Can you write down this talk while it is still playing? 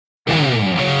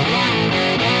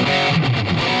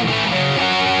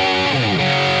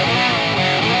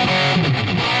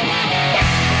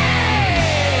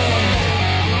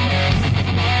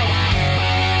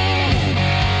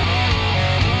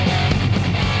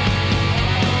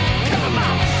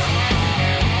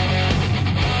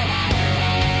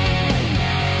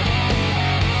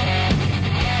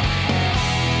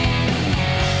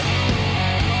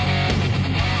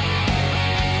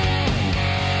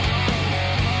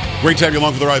Great to have you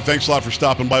along for the ride. Thanks a lot for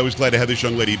stopping by. Always glad to have this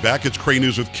young lady back. It's Cray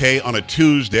News with Kay on a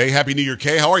Tuesday. Happy New Year,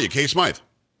 Kay. How are you? Kay Smythe.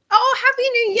 Oh, Happy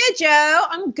New Year, Joe.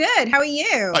 I'm good. How are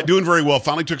you? Doing very well.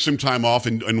 Finally took some time off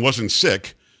and wasn't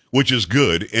sick, which is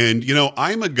good. And, you know,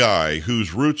 I'm a guy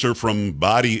whose roots are from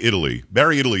Bari, Italy.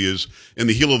 Bari, Italy is in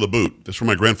the heel of the boot. That's where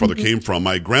my grandfather came from.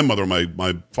 My grandmother,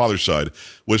 my father's side,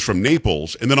 was from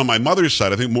Naples. And then on my mother's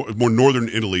side, I think more northern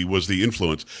Italy was the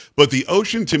influence. But the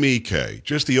ocean to me, Kay,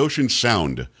 just the ocean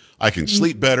sound, I can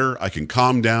sleep better. I can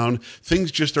calm down. Things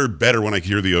just are better when I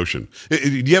hear the ocean. Do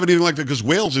you have anything like that? Because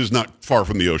Wales is not far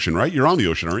from the ocean, right? You're on the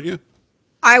ocean, aren't you?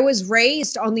 I was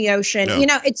raised on the ocean. Yeah. You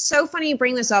know, it's so funny you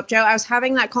bring this up, Joe. I was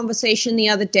having that conversation the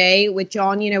other day with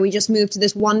John. You know, we just moved to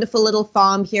this wonderful little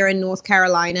farm here in North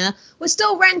Carolina. We're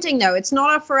still renting, though. It's not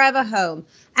our forever home.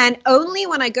 And only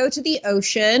when I go to the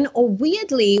ocean, or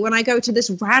weirdly, when I go to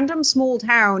this random small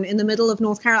town in the middle of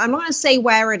North Carolina, I'm not going to say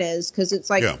where it is because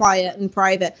it's like quiet and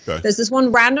private. Okay. There's this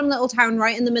one random little town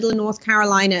right in the middle of North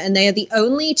Carolina, and they are the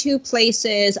only two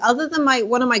places, other than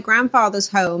one of my grandfather's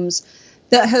homes,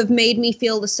 that have made me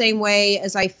feel the same way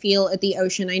as I feel at the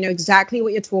ocean. I know exactly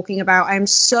what you're talking about. I'm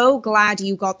so glad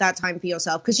you got that time for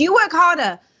yourself because you work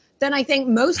harder than I think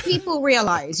most people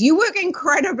realize. You work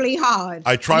incredibly hard.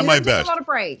 I try my best. A lot of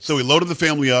breaks. So we loaded the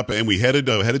family up and we headed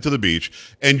to the beach,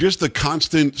 and just the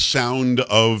constant sound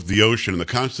of the ocean and the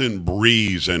constant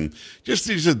breeze and just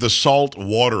the salt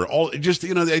water, it just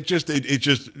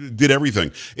did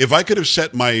everything. If I could have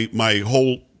set my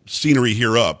whole scenery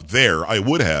here up there, I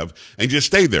would have, and just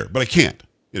stayed there, but I can't.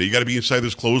 You know, you got to be inside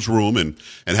this closed room and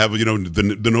have, you know,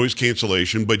 the noise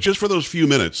cancellation. But just for those few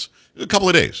minutes, a couple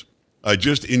of days,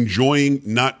 just enjoying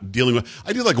not dealing with.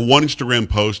 I did like one Instagram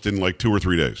post in like 2 or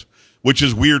 3 days, which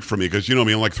is weird for me because, you know,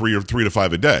 I'm like three to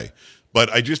five a day. But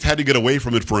I just had to get away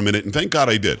from it for a minute, and thank God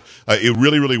I did. It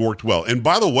really, really worked well. And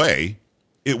by the way,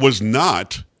 it was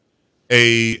not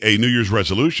a New Year's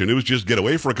resolution. It was just get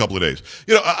away for a couple of days.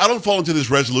 You know, I don't fall into this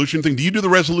resolution thing. Do you do the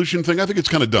resolution thing? I think it's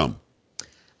kind of dumb.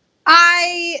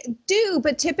 I do,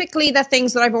 but typically the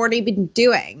things that I've already been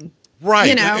doing. Right,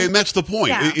 you know? And that's the point.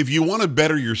 Yeah. If you want to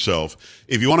better yourself,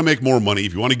 if you want to make more money,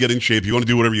 if you want to get in shape, you want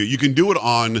to do whatever you can do it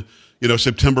on, you know,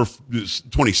 September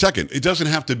 22nd. It doesn't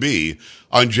have to be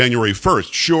on January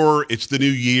 1st. Sure, it's the new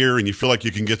year and you feel like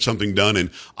you can get something done.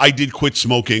 And I did quit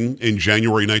smoking in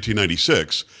January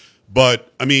 1996.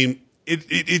 But, I mean,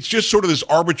 it's just sort of this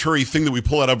arbitrary thing that we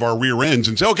pull out of our rear ends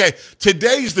and say, okay,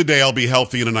 today's the day I'll be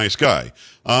healthy and a nice guy.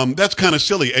 That's kind of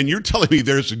silly. And you're telling me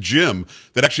there's a gym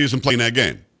that actually isn't playing that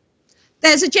game.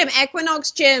 There's a gym,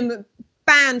 Equinox Gym,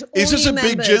 banned all new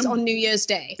members on New Year's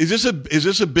Day. Is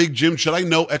this a big gym? Should I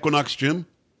know Equinox Gym?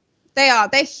 They are.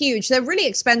 They're huge. They're really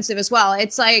expensive as well.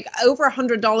 It's like over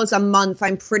 $100 a month,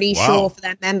 I'm pretty sure, for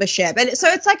their membership. And so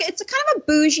it's a kind of a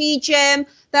bougie gym.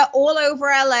 They're all over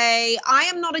LA. I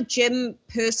am not a gym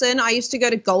person. I used to go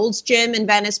to Gold's Gym in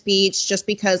Venice Beach just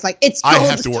because, like, it's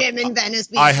Gold's Gym in Venice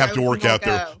Beach. I have to work out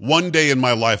there. One day in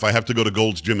my life, I have to go to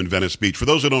Gold's Gym in Venice Beach. For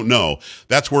those who don't know,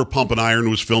 that's where Pump and Iron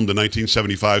was filmed in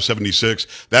 1975, 76.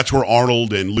 That's where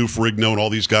Arnold and Lou Ferrigno and all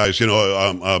these guys, you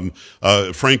know,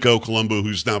 Franco Columbu,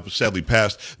 who's now sadly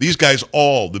passed. These guys,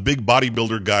 all the big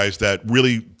bodybuilder guys that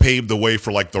really paved the way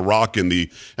for like The Rock and the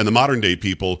modern day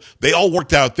people, they all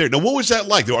worked out there. Now, what was that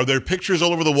like? Are there pictures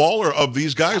all over the wall or of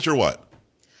these guys or what?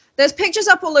 There's pictures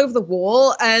up all over the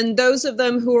wall, and those of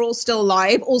them who are all still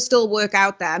alive all still work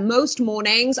out there. Most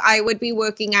mornings, I would be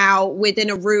working out within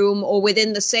a room or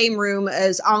within the same room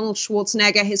as Arnold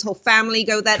Schwarzenegger. His whole family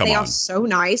go there. They are so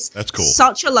nice. That's cool.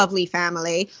 Such a lovely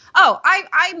family. Oh,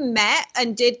 I met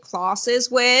and did classes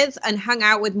with and hung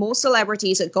out with more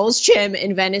celebrities at Gold's Gym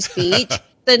in Venice Beach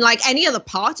than like any of the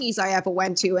parties I ever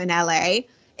went to in LA.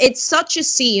 It's such a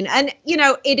scene. And, you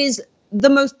know, it is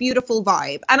the most beautiful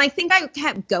vibe. And I think I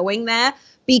kept going there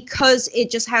because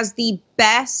it just has the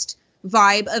best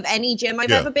vibe of any gym I've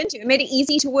ever been to. It made it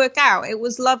easy to work out. It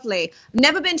was lovely. I've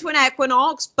never been to an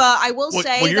Equinox, but I will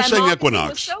say you're saying Equinox.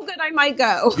 Was so good I might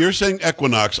go. You're saying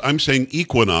Equinox. I'm saying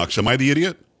Equinox. Am I the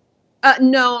idiot?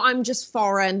 No, I'm just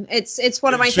foreign. It's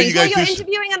one of my things. Well, you're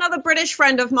interviewing another British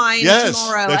friend of mine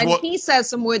tomorrow, and he says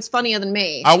some words funnier than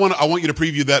me. I want you to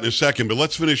preview that in a second, but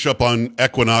let's finish up on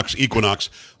Equinox.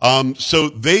 So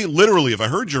they literally, if I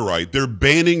heard you right, they're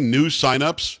banning new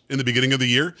signups in the beginning of the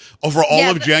year over all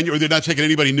of January. They're not taking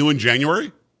anybody new in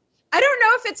January? I don't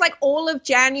know if it's like all of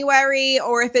January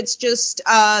or if it's just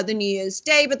the New Year's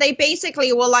Day, but they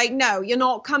basically were like, no, you're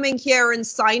not coming here and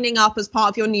signing up as part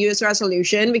of your New Year's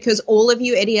resolution because all of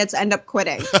you idiots end up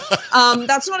quitting.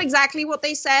 That's not exactly what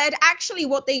they said. Actually,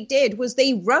 what they did was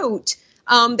they wrote,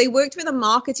 they worked with a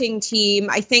marketing team.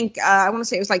 I think, I want to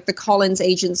say it was like the Collins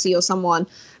agency or someone.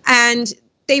 And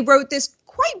they wrote this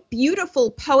quite beautiful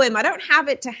poem. I don't have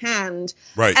it to hand.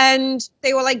 Right. And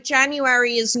they were like,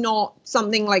 January is not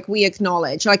something like we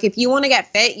acknowledge. Like, if you want to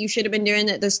get fit, you should have been doing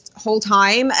it this whole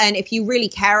time. And if you really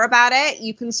care about it,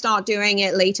 you can start doing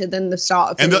it later than the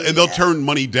start of the And they'll turn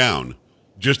money down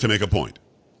just to make a point.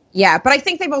 Yeah, but I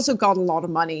think they've also got a lot of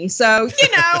money. So,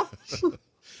 you know.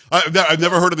 I've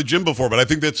never heard of the gym before, but I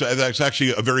think that's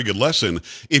actually a very good lesson.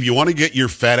 If you want to get your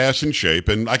fat ass in shape,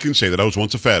 and I can say that I was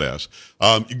once a fat ass,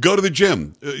 go to the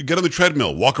gym, get on the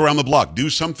treadmill, walk around the block, do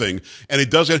something. And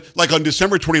it doesn't, like on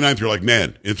December 29th, you're like,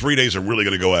 man, in 3 days, I'm really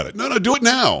going to go at it. No, do it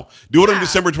now. Do it on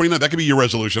December 29th. That could be your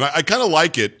resolution. I kind of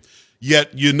like it,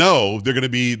 yet there's going to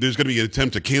be an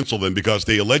attempt to cancel them because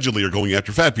they allegedly are going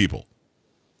after fat people.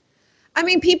 I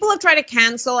mean, people have tried to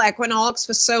cancel Equinox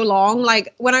for so long.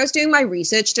 Like, when I was doing my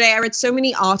research today, I read so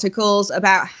many articles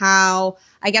about how,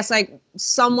 I guess, like,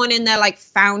 someone in their, like,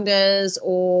 founders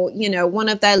or, you know, one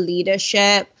of their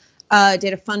leadership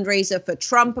did a fundraiser for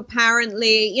Trump,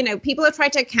 apparently. You know, people have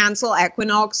tried to cancel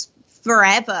Equinox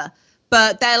forever.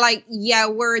 But they're like, yeah,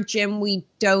 we're a gym. We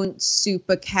don't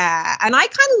super care. And I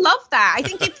kind of love that. I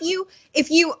think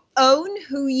if you own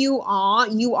who you are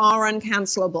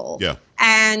uncancelable. Yeah.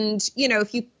 And, you know,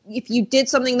 if you did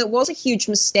something that was a huge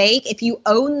mistake, if you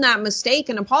own that mistake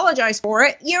and apologize for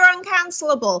it, you're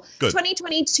uncancelable. Good.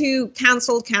 2022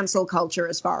 cancel culture,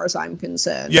 as far as I'm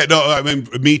concerned. Yeah, no, I mean,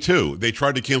 me too. They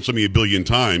tried to cancel me a billion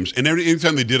times, and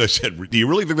anytime they did, I said, do you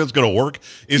really think that's going to work?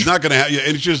 It's not going to happen,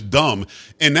 and it's just dumb.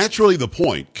 And that's really the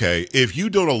point, okay? If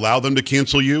you don't allow them to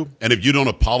cancel you, and if you don't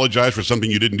apologize for something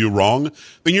you didn't do wrong,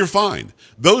 then you're fine.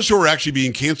 Those who are actually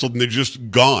being canceled and they're just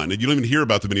gone, and you don't even hear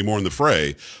about them anymore in the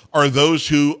fray, are those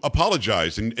who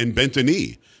apologized and bent a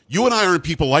knee. You and I aren't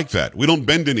people like that. We don't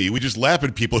bend a knee. We just laugh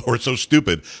at people who are so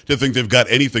stupid to think they've got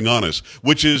anything on us,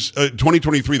 which is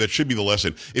 2023. That should be the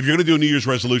lesson. If you're going to do a New Year's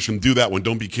resolution, do that one.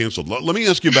 Don't be canceled. Let me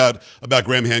ask you about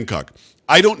Graham Hancock.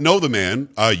 I don't know the man.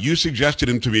 You suggested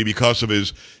him to me because of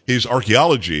his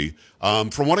archaeology.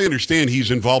 From what I understand,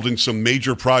 he's involved in some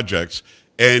major projects.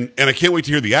 And I can't wait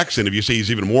to hear the accent if you say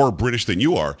he's even more British than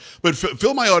you are. But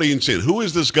fill my audience in. Who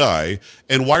is this guy,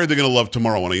 and why are they going to love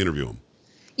tomorrow when I interview him?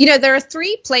 You know, there are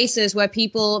 3 places where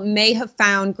people may have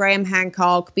found Graham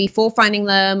Hancock before finding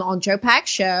them on Joe Pack's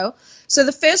show. So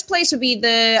the first place would be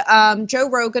the Joe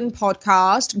Rogan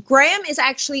podcast. Graham is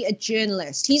actually a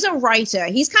journalist. He's a writer.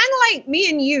 He's kind of like me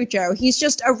and you, Joe. He's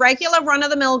just a regular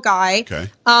run-of-the-mill guy. Okay.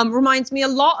 Reminds me a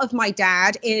lot of my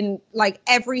dad in, like,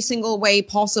 every single way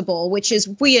possible, which is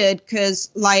weird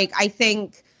because, like, I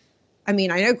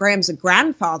know Graham's a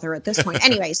grandfather at this point.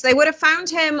 Anyways, they would have found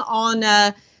him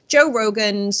on Joe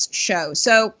Rogan's show.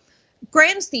 So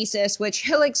Graham's thesis, which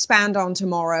he'll expand on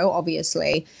tomorrow,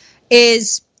 obviously,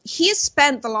 is he has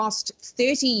spent the last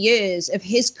 30 years of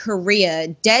his career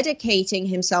dedicating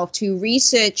himself to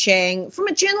researching from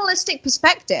a journalistic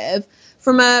perspective,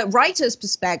 from a writer's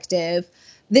perspective,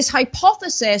 this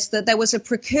hypothesis that there was a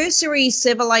precursory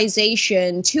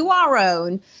civilization to our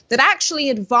own that actually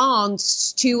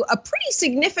advanced to a pretty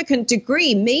significant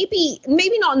degree, maybe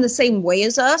not in the same way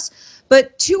as us,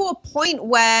 but to a point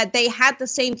where they had the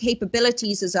same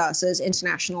capabilities as us, as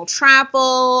international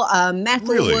travel,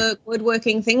 metalwork,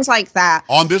 woodworking, things like that.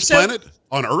 On this planet?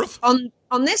 On Earth?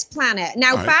 On this planet.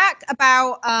 Now, back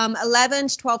about 11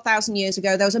 to 12,000 years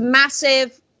ago, there was a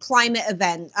massive climate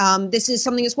event. This is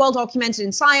something that's well documented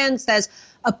in science. There's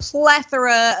a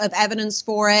plethora of evidence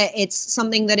for it. It's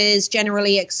something that is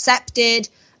generally accepted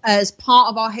as part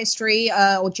of our history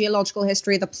or geological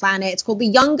history of the planet. It's called the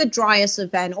Younger Dryas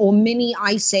event, or mini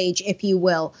ice age, if you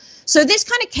will. So this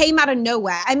kind of came out of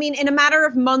nowhere. I mean, in a matter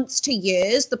of months to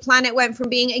years, the planet went from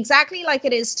being exactly like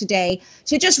it is today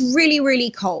to just really,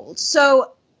 really cold.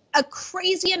 So a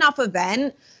crazy enough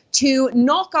event to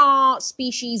knock our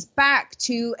species back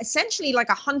to essentially like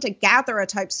a hunter-gatherer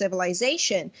type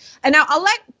civilization. And now I'll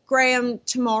let Graham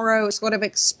tomorrow sort of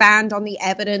expand on the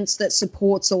evidence that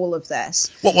supports all of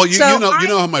this. Well, you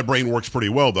know how my brain works pretty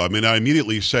well, though. I mean, I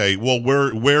immediately say, well,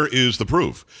 where is the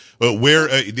proof? Where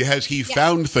has he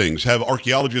found things? Have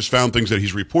archaeologists found things that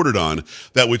he's reported on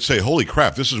that would say, holy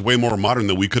crap, this is way more modern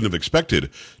than we couldn't have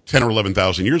expected 10 or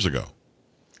 11,000 years ago?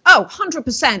 Oh,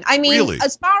 100%. I mean, really?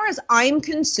 As far as I'm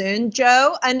concerned,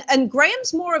 Joe, and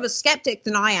Graham's more of a skeptic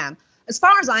than I am. As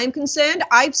far as I'm concerned,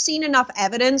 I've seen enough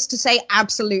evidence to say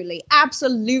absolutely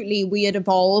we had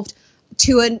evolved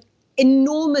to an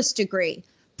enormous degree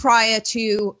prior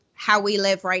to how we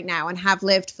live right now and have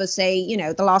lived for, say,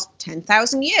 the last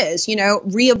 10,000 years,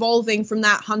 re-evolving from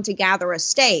that hunter-gatherer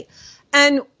state.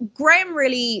 And Graham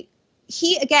really,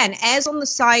 he, again, errs on the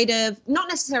side of not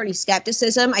necessarily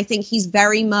skepticism. I think he's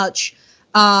very much,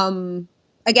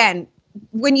 again,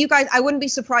 when you guys, I wouldn't be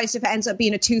surprised if it ends up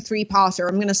being a 2-3-parter.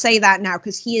 I'm going to say that now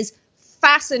because he is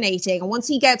fascinating. And once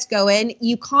he gets going,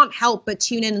 you can't help but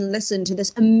tune in and listen to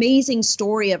this amazing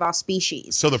story of our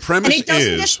species. So the premise and it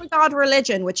doesn't is disregard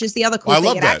religion, which is the other cool I thing.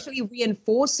 love It that. actually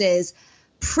reinforces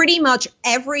pretty much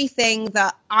everything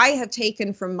that I have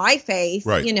taken from my faith.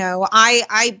 Right. You know,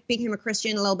 I became a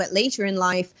Christian a little bit later in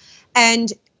life,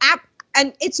 and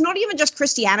it's not even just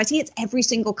Christianity, it's every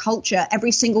single culture,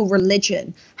 every single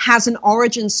religion has an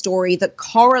origin story that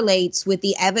correlates with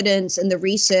the evidence and the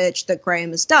research that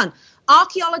Graham has done.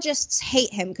 Archaeologists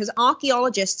hate him because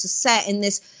archaeologists are set in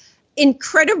this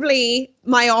incredibly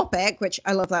myopic, which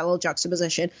I love that little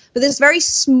juxtaposition, but this very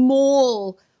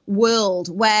small world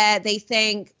where they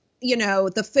think, you know,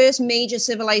 the first major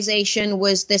civilization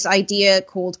was this idea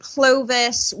called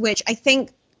Clovis, which I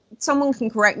think someone can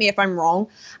correct me if I'm wrong.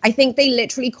 I think they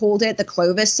literally called it the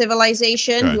Clovis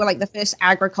civilization, who were like the first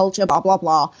agriculture, blah, blah,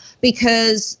 blah,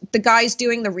 because the guys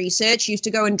doing the research used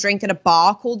to go and drink at a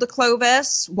bar called the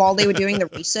Clovis while they were doing the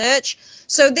research.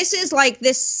 So this is like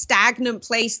this stagnant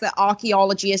place that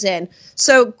archaeology is in.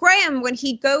 So Graham, when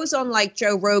he goes on like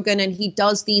Joe Rogan and he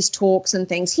does these talks and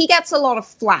things, he gets a lot of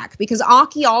flack because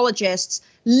archaeologists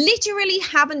literally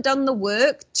haven't done the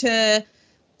work to,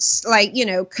 like, you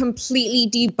know, completely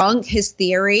debunk his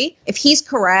theory. If he's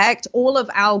correct, all of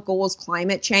Al Gore's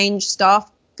climate change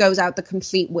stuff goes out the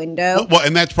complete window. Well,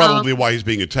 and that's probably why he's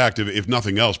being attacked, if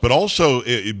nothing else. But also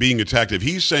being attacked, if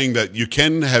he's saying that you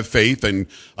can have faith in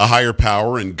a higher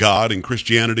power and God and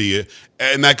Christianity,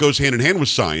 and that goes hand in hand with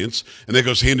science, and that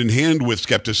goes hand in hand with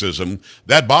skepticism,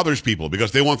 that bothers people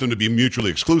because they want them to be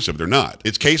mutually exclusive. They're not.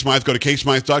 It's Kay Smythe. Go to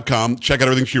kaysmythe.com. Check out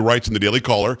everything she writes in the Daily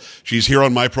Caller. She's here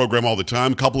on my program all the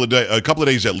time, a couple of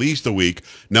days at least a week,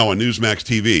 now on Newsmax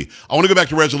TV. I want to go back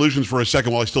to resolutions for a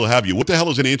second while I still have you. What the hell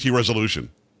is an anti-resolution?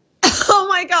 Oh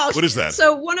my gosh. What is that?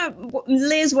 So one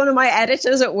of my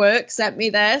editors at work sent me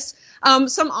this.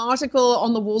 Some article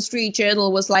on the Wall Street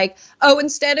Journal was like, oh,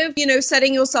 instead of, you know,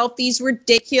 setting yourself these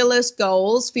ridiculous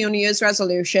goals for your New Year's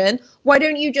resolution, why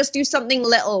don't you just do something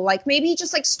little? Like maybe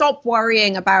just like stop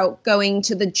worrying about going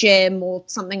to the gym or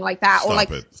something like that.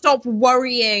 Stop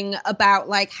worrying about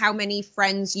like how many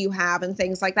friends you have and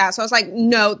things like that. So I was like,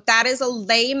 no, that is a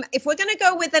lame. If we're going to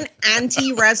go with an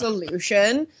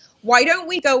anti-resolution, why don't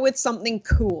we go with something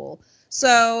cool?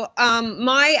 So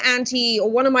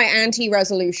one of my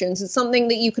anti-resolutions is something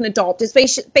that you can adopt. It's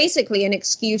basically an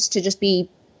excuse to just be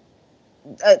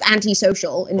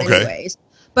antisocial in many ways.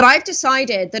 But I've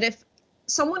decided that if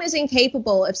someone is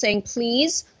incapable of saying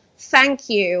please, thank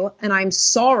you, and I'm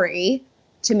sorry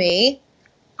to me,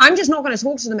 I'm just not going to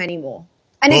talk to them anymore.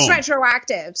 And It's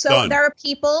retroactive. So Done. There are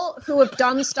people who have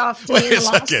done stuff to me in the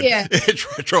last year.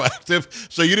 It's retroactive.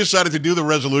 So you decided to do the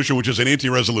resolution, which is an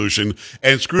anti-resolution,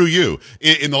 and screw you.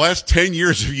 In the last 10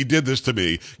 years, if you did this to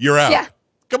me, you're out. Yeah.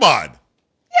 Come on.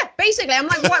 Yeah, basically. I'm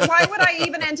like, why would I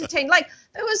even entertain? Like,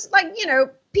 there was like, you know,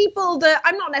 people that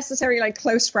I'm not necessarily like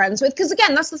close friends with. Because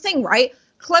again, that's the thing, right?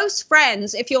 Close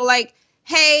friends, if you're like,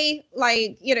 hey,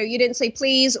 like, you know, you didn't say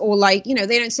please, or like, you know,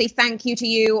 they don't say thank you to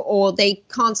you, or they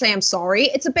can't say I'm sorry.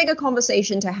 It's a bigger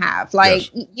conversation to have. Like,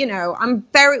 you know,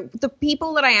 the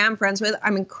people that I am friends with,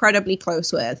 I'm incredibly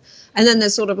close with. And then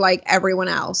there's sort of like everyone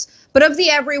else. But of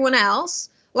the everyone else,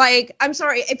 like, I'm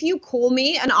sorry, if you call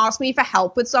me and ask me for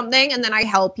help with something and then I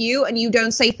help you and you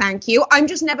don't say thank you, I'm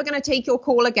just never going to take your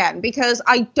call again because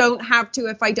I don't have to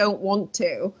if I don't want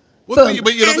to. Well,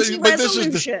 but you know, but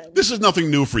this is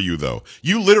nothing new for you, though.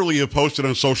 You literally have posted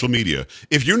on social media,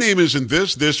 if your name isn't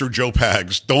this, or Joe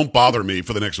Pags, don't bother me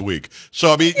for the next week.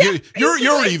 So, I mean, you're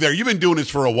already there. You've been doing this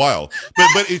for a while.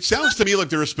 But it sounds to me like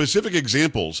there are specific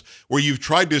examples where you've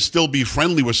tried to still be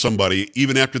friendly with somebody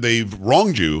even after they've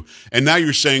wronged you, and now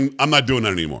you're saying, I'm not doing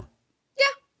that anymore. Yeah,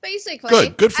 basically.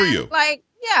 Good for you. Like,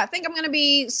 yeah, I think I'm going to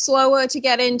be slower to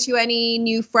get into any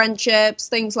new friendships,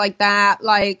 things like that.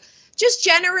 Like, just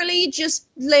generally just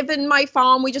live in my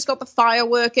farm. We just got the fire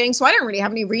working, so I don't really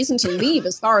have any reason to leave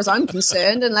as far as I'm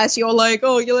concerned, unless you're like,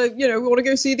 oh, you know, we want to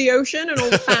go see the ocean, and all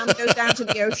the family goes down to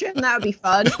the ocean. That would be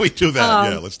fun. We do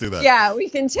that. Yeah, let's do that. Yeah, we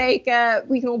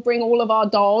can all bring all of our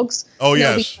dogs. Oh,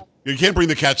 yes. You can't bring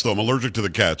the cats, though. I'm allergic to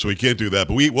the cats, so we can't do that.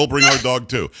 But we'll bring our dog,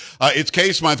 too. It's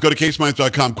Kay Smythe. Go to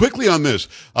kaysmythe.com. Quickly on this,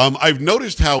 I've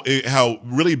noticed how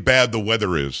really bad the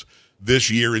weather is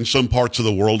this year in some parts of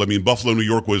the world. I mean, Buffalo, New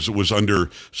York was under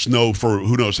snow for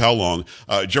who knows how long.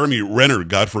 Jeremy Renner,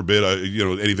 God forbid,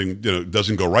 anything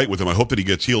doesn't go right with him. I hope that he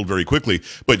gets healed very quickly.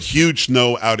 But huge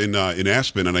snow out in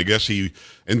Aspen, and I guess he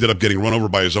ended up getting run over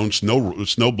by his own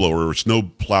snow blower or snow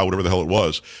plow, whatever the hell it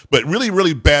was. But really,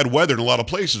 really bad weather in a lot of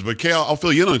places. But Kay, I'll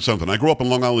fill you in on something. I grew up in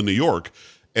Long Island, New York.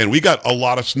 and we got a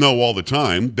lot of snow all the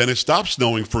time. Then it stopped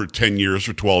snowing for 10 years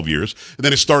or 12 years, and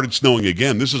then it started snowing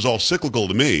again. This is all cyclical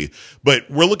to me, but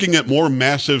we're looking at more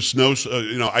massive snow,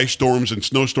 ice storms and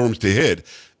snowstorms to hit.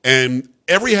 And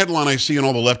every headline I see in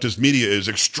all the leftist media is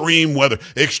extreme weather,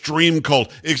 extreme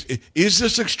cold. Is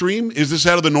this extreme? Is this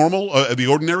out of the normal, the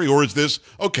ordinary, or is this,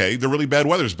 okay, the really bad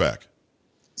weather's back?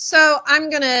 So I'm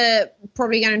going to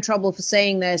probably get in trouble for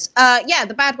saying this. Yeah,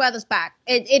 the bad weather's back.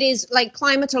 It is like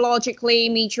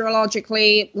climatologically,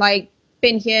 meteorologically, like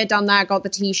been here, done that, got the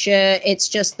t-shirt. It's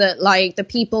just that like the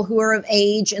people who are of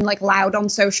age and like loud on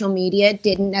social media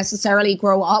didn't necessarily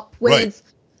grow up with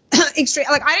extreme.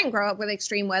 Like I didn't grow up with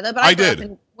extreme weather, but I grew up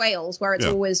in Wales where it's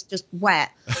always just wet.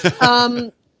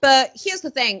 But here's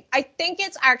the thing. I think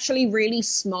it's actually really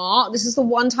smart. This is the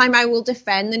one time I will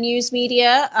defend the news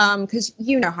media, because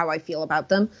you know how I feel about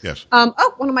them. Yes.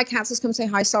 Oh, one of my cats has come say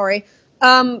hi. Sorry.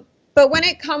 But when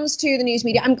it comes to the news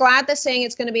media, I'm glad they're saying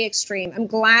it's going to be extreme. I'm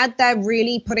glad they're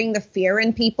really putting the fear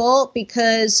in people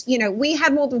because, you know, we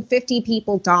had more than 50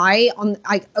 people die on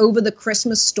like over the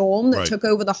Christmas storm that took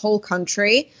over the whole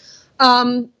country.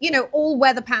 You know, all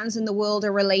weather patterns in the world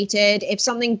are related. If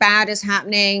something bad is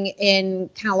happening in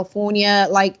California,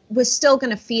 like we're still going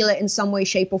to feel it in some way,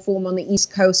 shape or form on the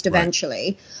East Coast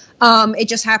eventually. It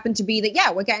just happened to be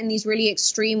that, we're getting these really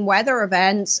extreme weather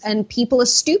events and people are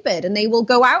stupid and they will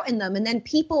go out in them. And then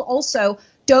people also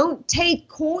don't take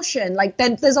caution. Like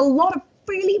then there's a lot of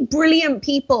really brilliant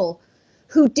people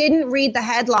who didn't read the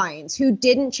headlines, who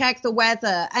didn't check the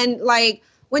weather. And like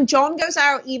when John goes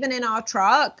out, even in our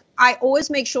truck, I always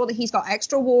make sure that he's got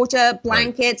extra water,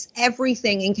 blankets,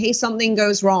 everything in case something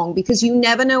goes wrong, because you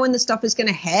never know when the stuff is going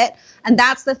to hit. And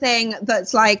that's the thing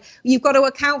that's like, you've got to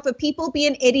account for people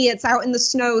being idiots out in the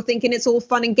snow thinking it's all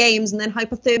fun and games. And then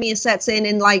hypothermia sets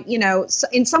in like, you know,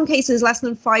 in some cases less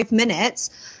than 5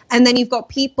 minutes. And then you've got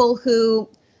people who,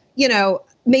 you know,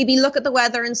 maybe look at the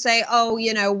weather and say, oh,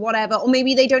 you know, whatever. Or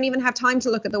maybe they don't even have time to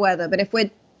look at the weather. But if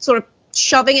we're sort of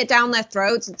shoving it down their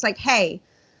throats, it's like, hey,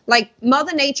 like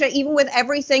Mother Nature, even with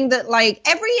everything that like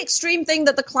every extreme thing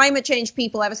that the climate change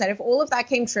people ever said, if all of that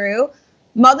came true,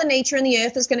 Mother Nature and the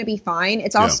earth is going to be fine.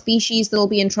 It's our species that'll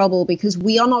be in trouble because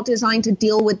we are not designed to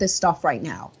deal with this stuff right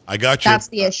now. I got you. That's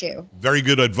the issue. Very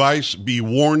good advice. Be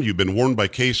warned. You've been warned by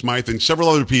Kay Smythe and several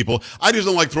other people. I just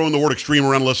don't like throwing the word extreme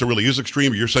around unless it really is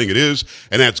extreme. But you're saying it is,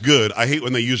 and that's good. I hate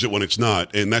when they use it when it's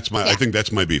not, and that's my. I think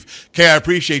that's my beef. Kay, I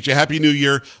appreciate you. Happy New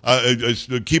Year.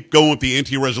 Keep going with the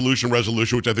anti-resolution,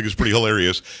 which I think is pretty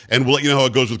hilarious, and we'll let you know how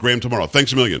it goes with Graham tomorrow.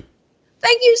 Thanks a million.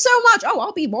 Thank you so much. Oh,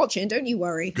 I'll be watching. Don't you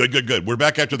worry. Good. We're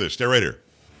back after this. Stay right here.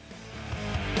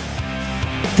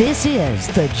 This is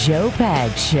the Joe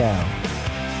Pags Show.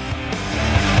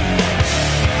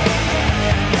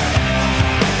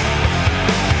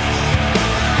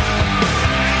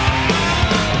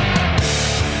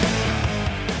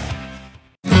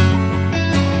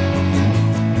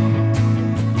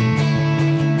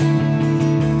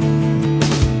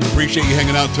 Appreciate you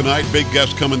hanging out tonight. Big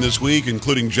guests coming this week,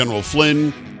 including General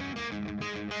Flynn.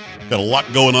 Got a lot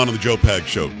going on in the Joe Pags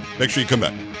Show. Make sure you come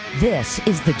back. This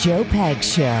is the Joe Pags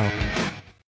Show.